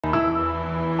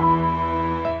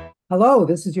Hello,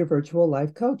 this is your virtual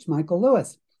life coach, Michael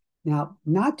Lewis. Now,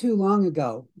 not too long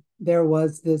ago, there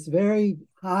was this very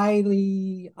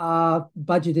highly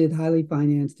budgeted, highly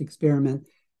financed experiment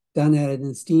done at an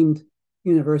esteemed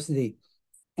university.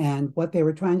 And what they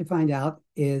were trying to find out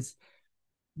is,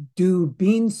 do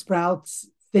bean sprouts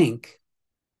think?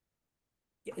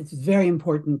 It's a very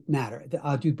important matter.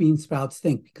 Do bean sprouts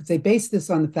think? Because they base this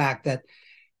on the fact that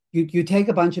you take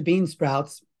a bunch of bean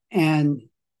sprouts and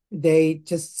they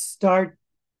just start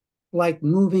like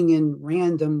moving in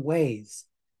random ways.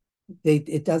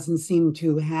 It doesn't seem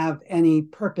to have any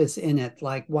purpose in it.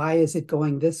 Like, why is it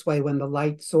going this way when the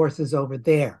light source is over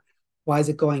there? Why is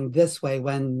it going this way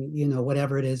when,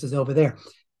 whatever it is over there?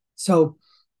 So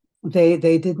they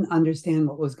didn't understand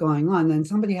what was going on. Then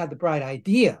somebody had the bright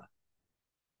idea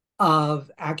of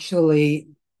actually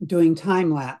doing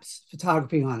time lapse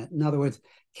photography on it. In other words,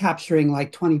 capturing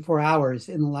like 24 hours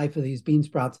in the life of these bean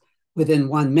sprouts within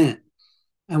 1 minute.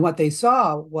 And what they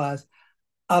saw was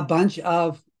a bunch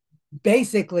of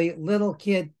basically little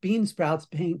kid bean sprouts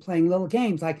playing little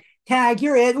games like tag,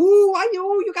 you're it. Ooh, I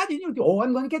know you got it. Oh,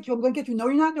 I'm going to get you. I'm going to get you. No,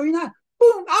 you're not. No, you're not.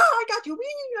 Boom. Ah, I got you.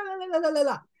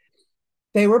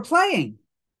 They were playing.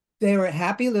 They were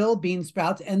happy little bean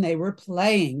sprouts and they were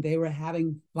playing. They were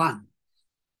having fun.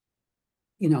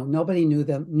 Nobody knew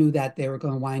that they were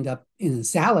going to wind up in a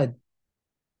salad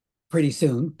pretty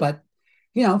soon, but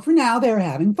for now they're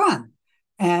having fun.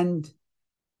 And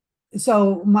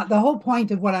so the whole point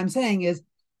of what I'm saying is,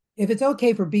 if it's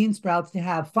okay for bean sprouts to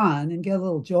have fun and get a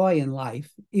little joy in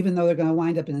life, even though they're going to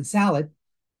wind up in a salad,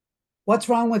 what's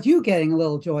wrong with you getting a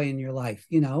little joy in your life?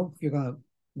 If you're going to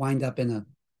wind up in a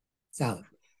salad.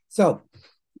 So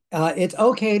it's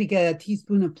okay to get a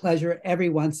teaspoon of pleasure every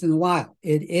once in a while.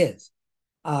 It is.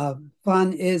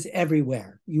 Fun is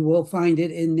everywhere. You will find it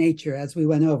in nature, as we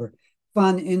went over.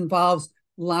 Fun involves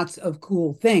lots of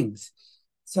cool things.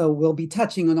 So we'll be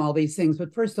touching on all these things.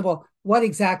 But first of all, what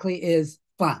exactly is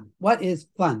fun? What is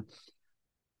fun?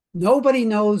 Nobody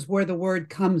knows where the word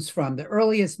comes from. The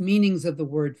earliest meanings of the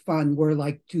word fun were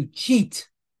like to cheat,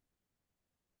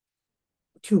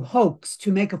 to hoax,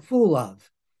 to make a fool of.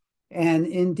 And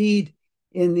indeed,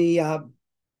 in the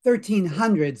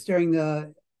 1300s, during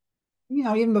the,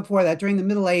 even before that, during the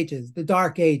Middle Ages, the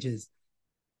Dark Ages,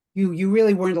 you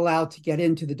really weren't allowed to get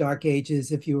into the Dark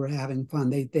Ages if you were having fun.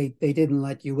 They didn't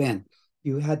let you in.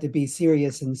 You had to be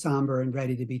serious and somber and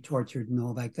ready to be tortured and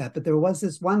all like that. But there was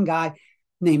this one guy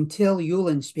named Till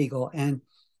Eulenspiegel, and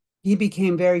he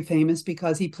became very famous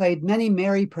because he played many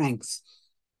merry pranks.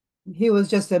 He was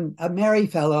just a merry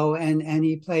fellow, and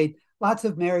he played lots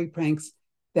of merry pranks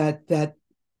that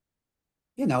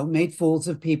made fools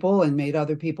of people and made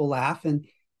other people laugh. And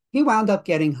he wound up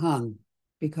getting hung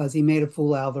because he made a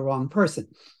fool out of the wrong person.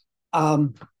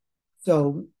 Um,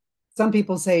 so some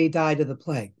people say he died of the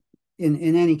plague.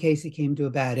 In any case, he came to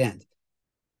a bad end.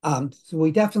 So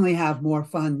we definitely have more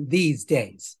fun these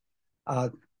days. Uh,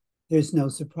 there's no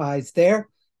surprise there.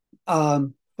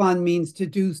 Fun means to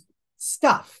do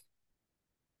stuff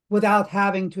without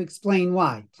having to explain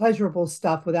why. Pleasurable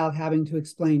stuff without having to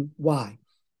explain why.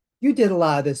 You did a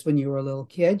lot of this when you were a little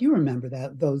kid. You remember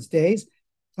those days,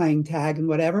 playing tag and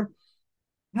whatever.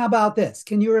 How about this?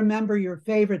 Can you remember your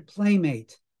favorite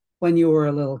playmate when you were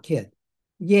a little kid?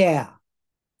 Yeah,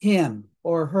 him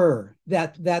or her,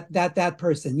 that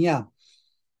person. Yeah.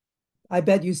 I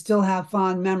bet you still have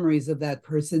fond memories of that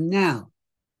person now.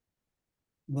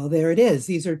 Well, there it is.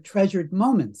 These are treasured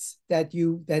moments that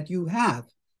you have.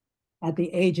 At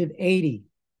the age of 80,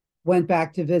 went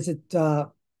back to visit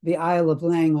the Isle of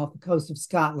Lang off the coast of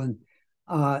Scotland.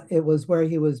 It was where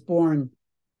he was born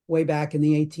way back in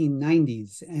the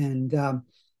 1890s. And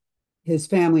his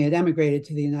family had emigrated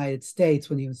to the United States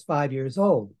when he was 5 years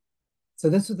old. So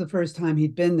this was the first time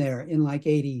he'd been there in like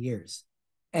 80 years.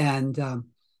 And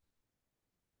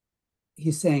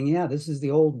he's saying, yeah, this is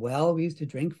the old well we used to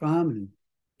drink from. And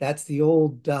that's the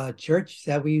old church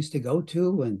that we used to go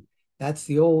to. And that's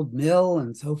the old mill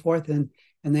and so forth. And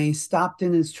then he stopped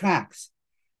in his tracks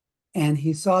and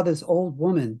he saw this old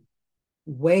woman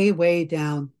way, way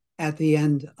down at the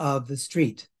end of the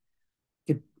street,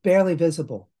 barely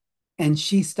visible. And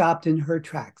she stopped in her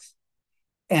tracks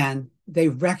and they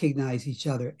recognized each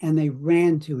other and they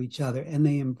ran to each other and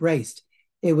they embraced.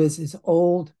 It was his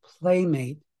old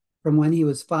playmate from when he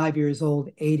was 5 years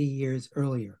old, 80 years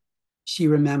earlier. She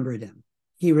remembered him.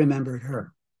 He remembered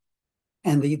her.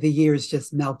 And the years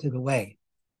just melted away.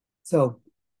 So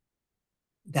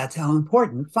that's how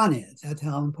important fun is. That's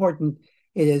how important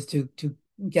it is to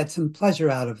get some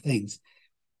pleasure out of things.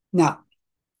 Now,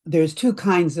 there's two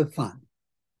kinds of fun.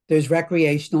 There's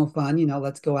recreational fun,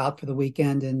 let's go out for the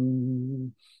weekend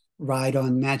and ride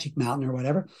on Magic Mountain or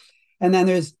whatever. And then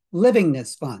there's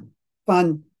livingness fun,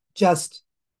 fun just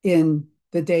in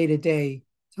the day-to-day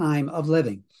time of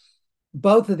living.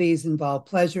 Both of these involve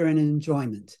pleasure and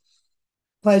enjoyment.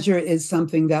 Pleasure is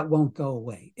something that won't go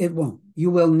away. It won't. You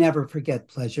will never forget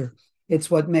pleasure. It's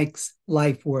what makes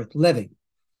life worth living.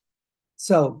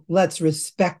 So let's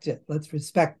respect it. Let's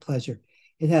respect pleasure.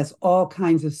 It has all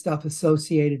kinds of stuff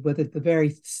associated with it, the very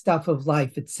stuff of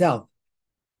life itself.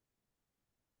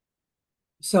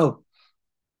 So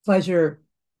pleasure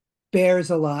bears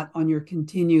a lot on your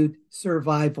continued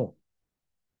survival.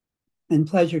 And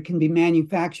pleasure can be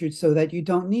manufactured so that you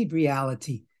don't need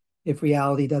reality if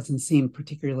reality doesn't seem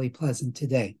particularly pleasant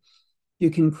today. You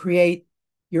can create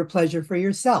your pleasure for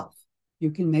yourself.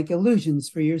 You can make illusions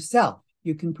for yourself.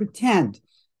 You can pretend.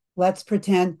 Let's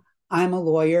pretend I'm a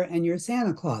lawyer and you're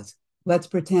Santa Claus. Let's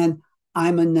pretend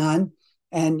I'm a nun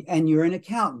and you're an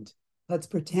accountant. Let's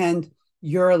pretend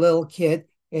you're a little kid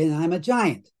and I'm a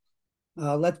giant.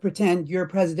 Let's pretend you're a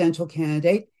presidential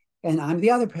candidate and I'm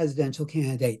the other presidential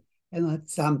candidate. And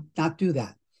let's not do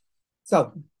that.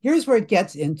 So here's where it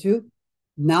gets into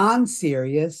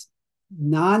non-serious,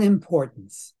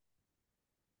 non-importance.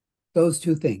 Those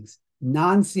two things,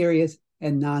 non-serious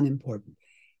and non-important.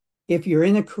 If you're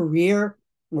in a career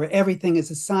where everything is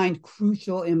assigned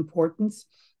crucial importance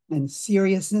and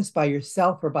seriousness by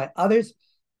yourself or by others,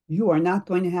 you are not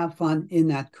going to have fun in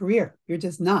that career. You're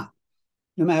just not.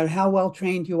 No matter how well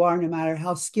trained you are, no matter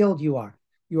how skilled you are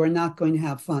not going to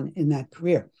have fun in that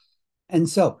career. And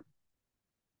so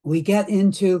we get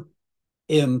into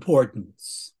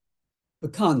importance, the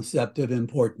concept of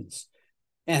importance.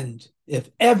 And if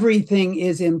everything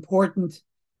is important,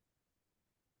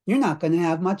 you're not going to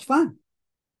have much fun.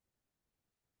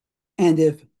 And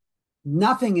if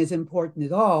nothing is important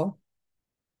at all,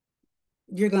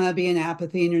 you're going to be in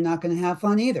apathy and you're not going to have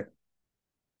fun either.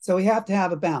 So we have to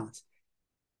have a balance.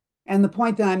 And the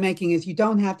point that I'm making is you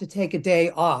don't have to take a day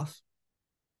off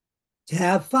to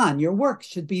have fun. Your work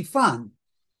should be fun.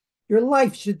 Your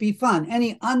life should be fun.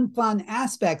 Any unfun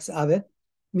aspects of it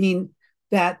mean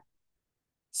that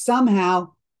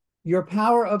somehow your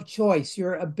power of choice,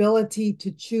 your ability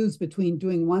to choose between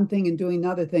doing one thing and doing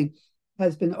another thing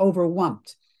has been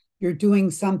overwhelmed. You're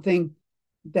doing something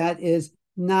that is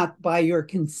not by your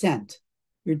consent.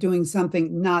 You're doing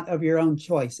something not of your own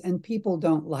choice. And people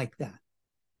don't like that.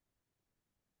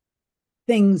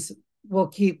 Things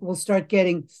will start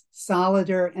getting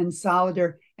solider and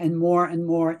solider and more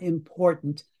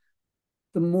important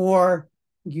the more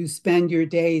you spend your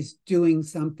days doing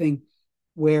something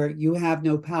where you have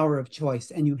no power of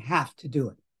choice and you have to do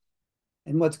it.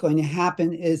 And what's going to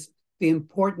happen is the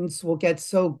importance will get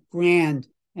so grand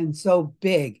and so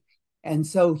big and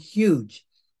so huge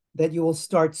that you will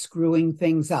start screwing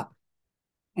things up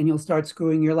and you'll start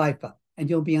screwing your life up and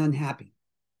you'll be unhappy.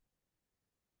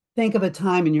 Think of a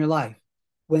time in your life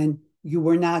when you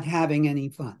were not having any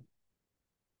fun.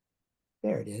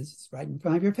 There it is. It's right in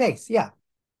front of your face. Yeah.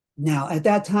 Now, at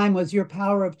that time, was your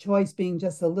power of choice being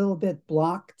just a little bit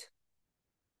blocked?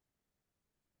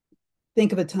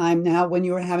 Think of a time now when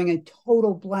you were having a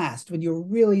total blast, when you were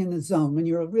really in the zone, when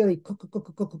you were really zoom, zoom,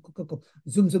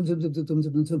 zoom, zoom, zoom, zoom,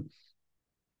 zoom, zoom.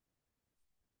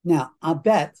 Now, I'll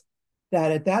bet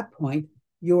that at that point,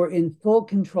 you were in full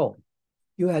control.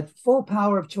 You had full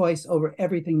power of choice over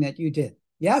everything that you did.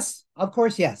 Yes? Of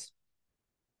course, yes.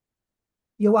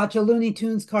 You watch a Looney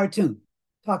Tunes cartoon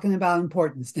talking about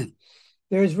importance now.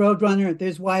 There's Roadrunner,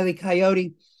 there's Wile E.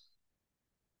 Coyote.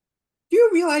 Do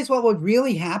you realize what would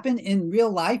really happen in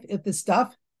real life if the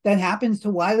stuff that happens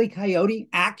to Wile E. Coyote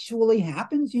actually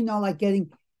happens? You know, like getting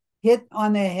hit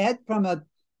on the head by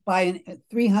a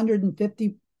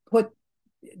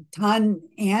 350-ton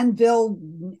anvil,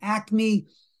 Acme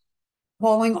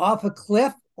falling off a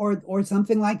cliff or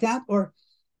something like that, or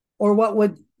what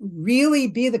would really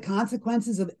be the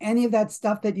consequences of any of that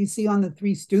stuff that you see on the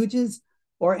Three Stooges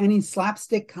or any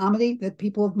slapstick comedy that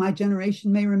people of my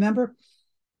generation may remember.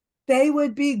 They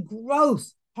would be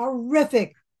gross,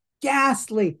 horrific,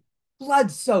 ghastly,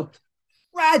 blood-soaked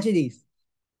tragedies.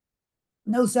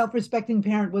 No self-respecting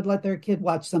parent would let their kid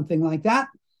watch something like that.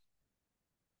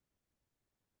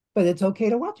 But it's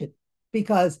okay to watch it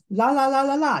because la, la, la,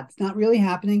 la, la, it's not really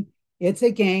happening. It's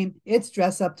a game. It's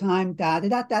dress-up time, da, da,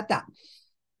 da, da, da.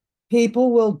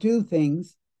 People will do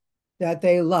things that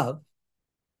they love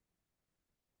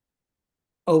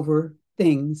over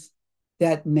things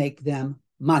that make them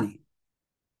money.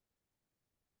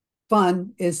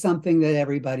 Fun is something that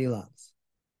everybody loves.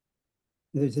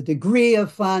 There's a degree of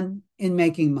fun in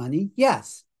making money,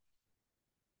 yes,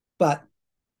 but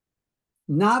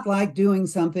not like doing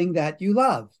something that you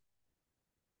love.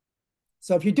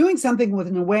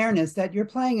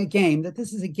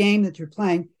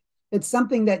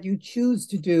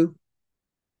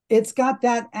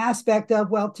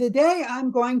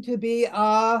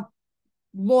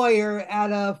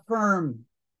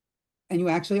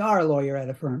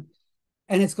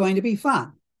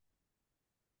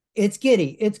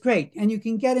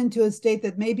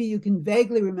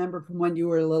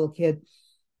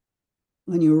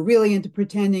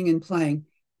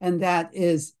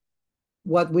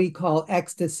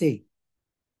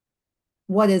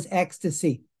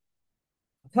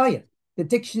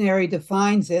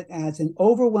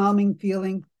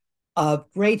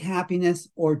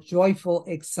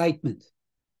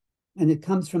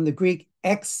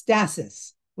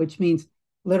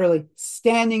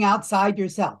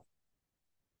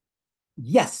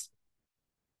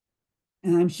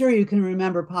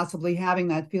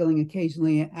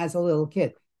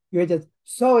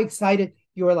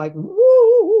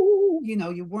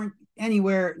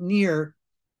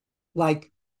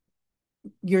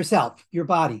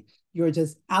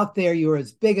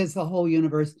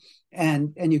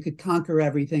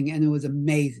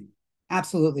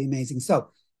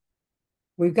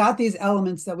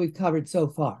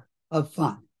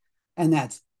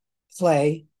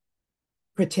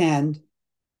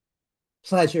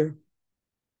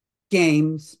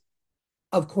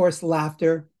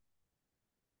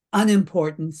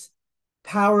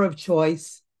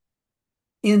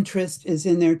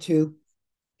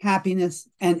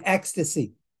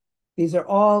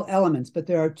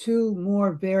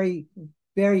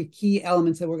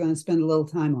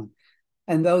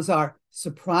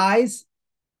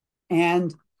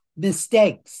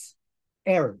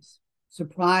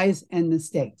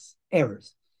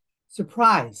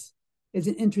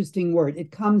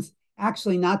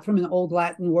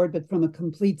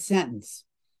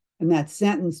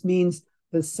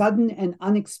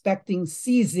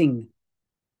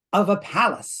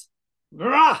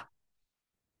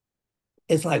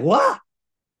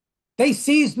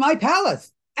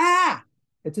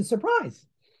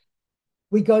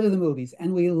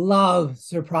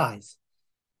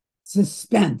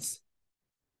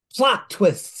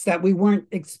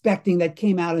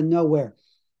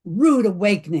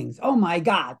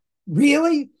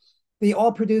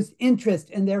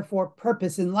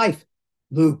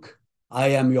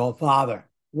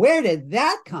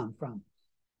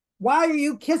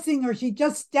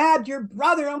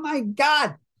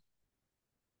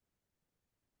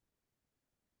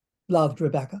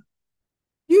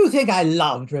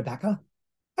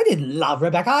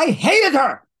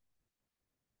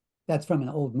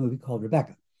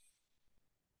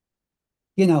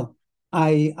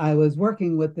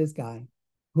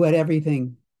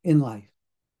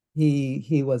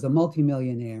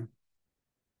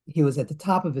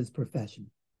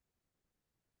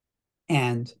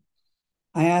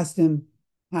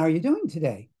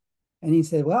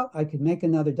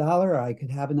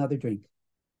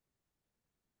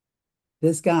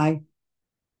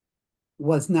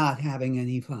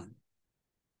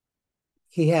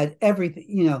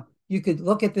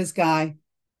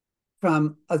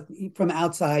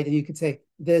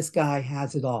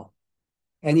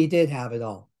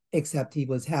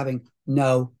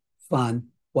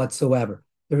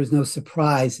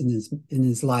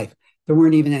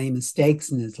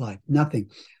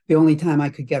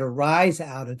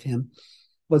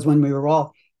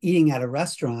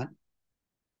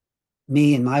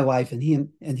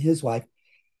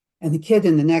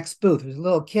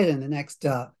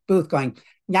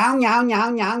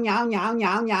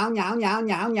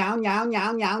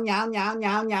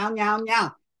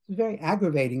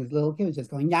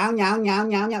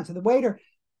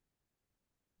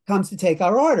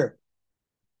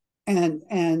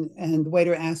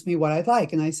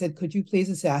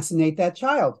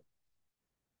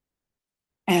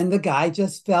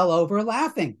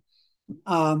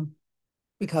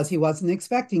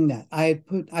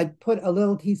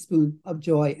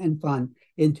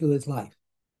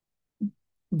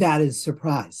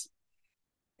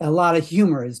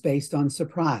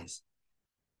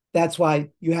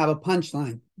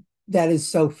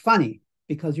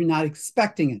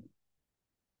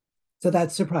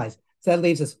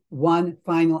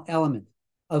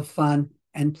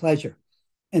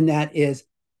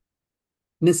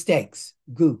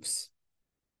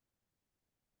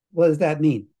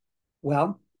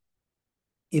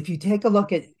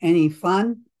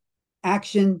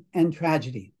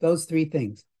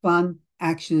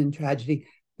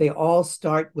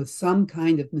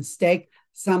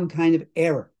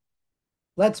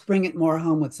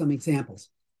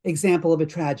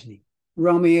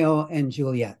 Romeo and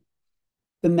Juliet.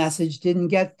 The message didn't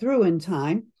get through in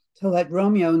time to let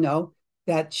Romeo know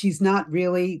that she's not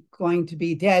really going to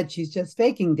be dead. She's just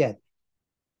faking dead.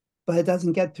 But it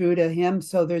doesn't get through to him,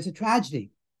 so there's a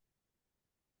tragedy.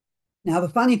 Now, the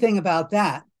funny thing about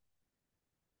that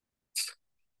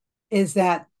is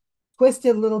that twist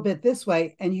it a little bit this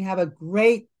way, and you have a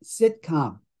great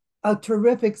sitcom, a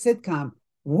terrific sitcom.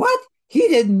 What? He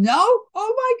didn't know?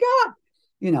 Oh my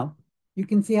God. You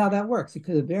can see how that works. It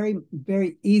could have very,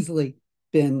 very easily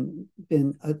been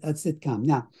a sitcom.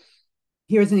 Now,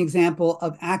 here's an example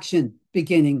of action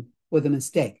beginning with a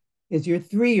mistake. Is your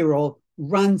 3-year-old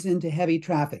runs into heavy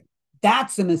traffic.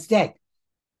 That's a mistake.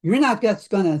 You're not just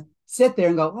going to sit there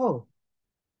and go, oh,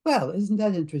 well, isn't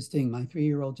that interesting? My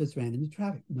 3-year-old just ran into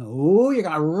traffic. No, you're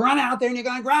going to run out there and you're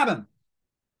going to grab him.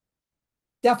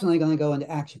 Definitely going to go into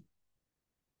action.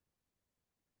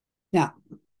 Now,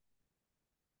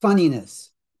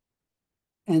 funniness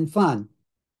and fun,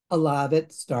 a lot of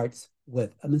it starts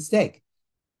with a mistake.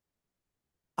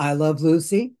 I Love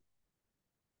Lucy,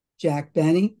 Jack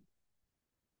Benny,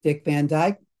 Dick Van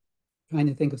Dyke. Trying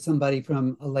to think of somebody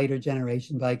from a later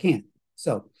generation, but I can't.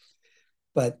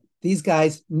 But these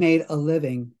guys made a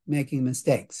living making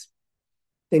mistakes.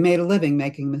 They made a living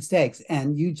making mistakes,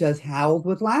 and you just howled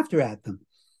with laughter at them.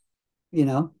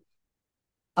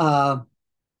 Uh,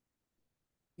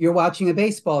 you're watching a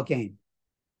baseball game,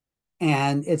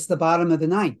 and it's the bottom of the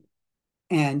ninth,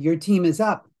 and your team is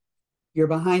up. You're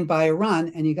behind by a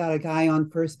run, and you got a guy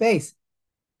on first base,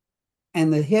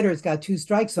 and the hitter's got 2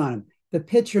 strikes on him. The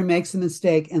pitcher makes a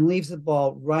mistake and leaves the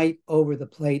ball right over the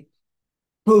plate.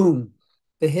 Boom.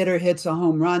 The hitter hits a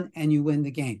home run, and you win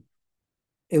the game.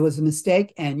 It was a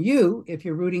mistake, and you, if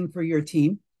you're rooting for your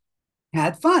team,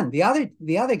 had fun. The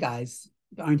other guys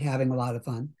aren't having a lot of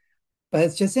fun, but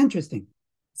it's just interesting.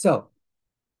 So,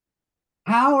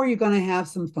 how are you going to have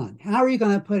some fun? How are you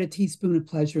going to put a teaspoon of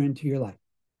pleasure into your life?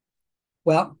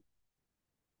 Well,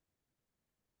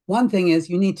 one thing is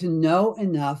you need to know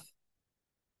enough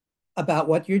about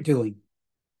what you're doing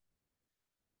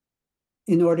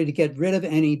in order to get rid of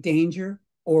any danger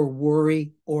or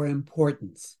worry or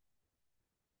importance.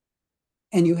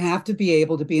 And you have to be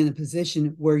able to be in a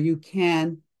position where you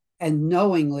can and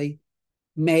knowingly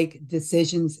make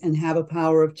decisions and have a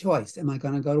power of choice. Am I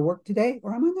going to go to work today,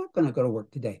 or am I not going to go to work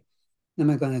today? Am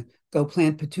I going to go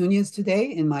plant petunias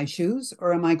today in my shoes,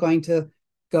 or am I going to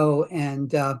go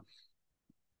and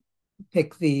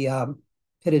pick the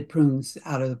pitted prunes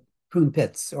out of prune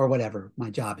pits, or whatever my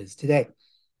job is today?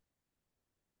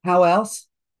 How else?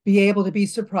 Be able to be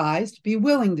surprised, be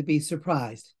willing to be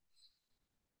surprised.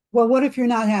 Well, what if you're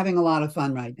not having a lot of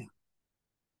fun right now?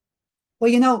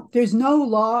 Well, there's no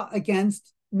law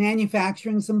against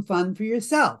manufacturing some fun for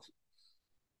yourself.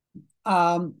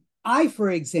 I,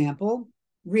 for example,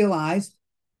 realized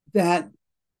that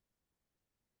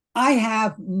I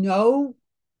have no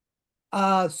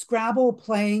Scrabble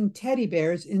playing teddy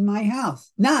bears in my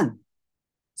house. None.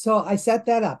 So I set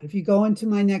that up. If you go into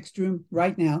my next room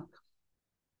right now,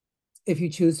 if you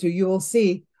choose to, you will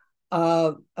see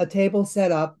a table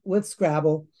set up with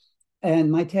Scrabble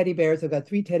and my teddy bears. I've got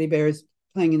 3 teddy bears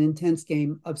playing an intense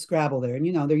game of Scrabble there.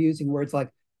 And, they're using words like,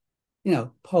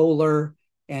 polar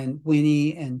and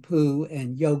Winnie and Pooh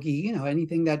and Yogi,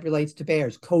 anything that relates to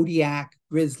bears, Kodiak,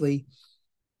 Grizzly,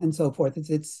 and so forth.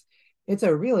 It's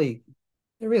a really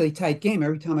tight game.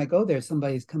 Every time I go there,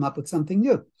 somebody's come up with something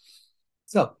new.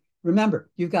 So remember,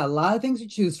 you've got a lot of things to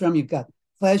choose from. You've got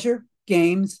pleasure,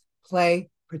 games, play,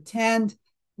 pretend,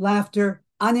 laughter,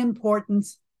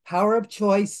 unimportance, power of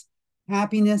choice,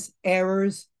 happiness,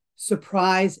 errors,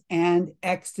 surprise, and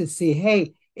ecstasy.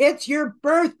 Hey, it's your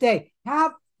birthday.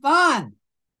 Have fun.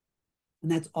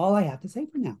 And that's all I have to say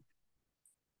for now.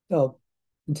 So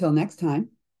until next time,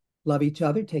 love each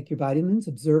other, take your vitamins,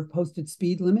 observe posted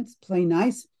speed limits, play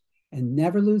nice, and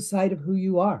never lose sight of who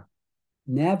you are.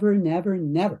 Never, never,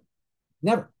 never,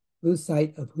 never lose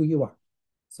sight of who you are.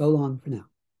 So long for now.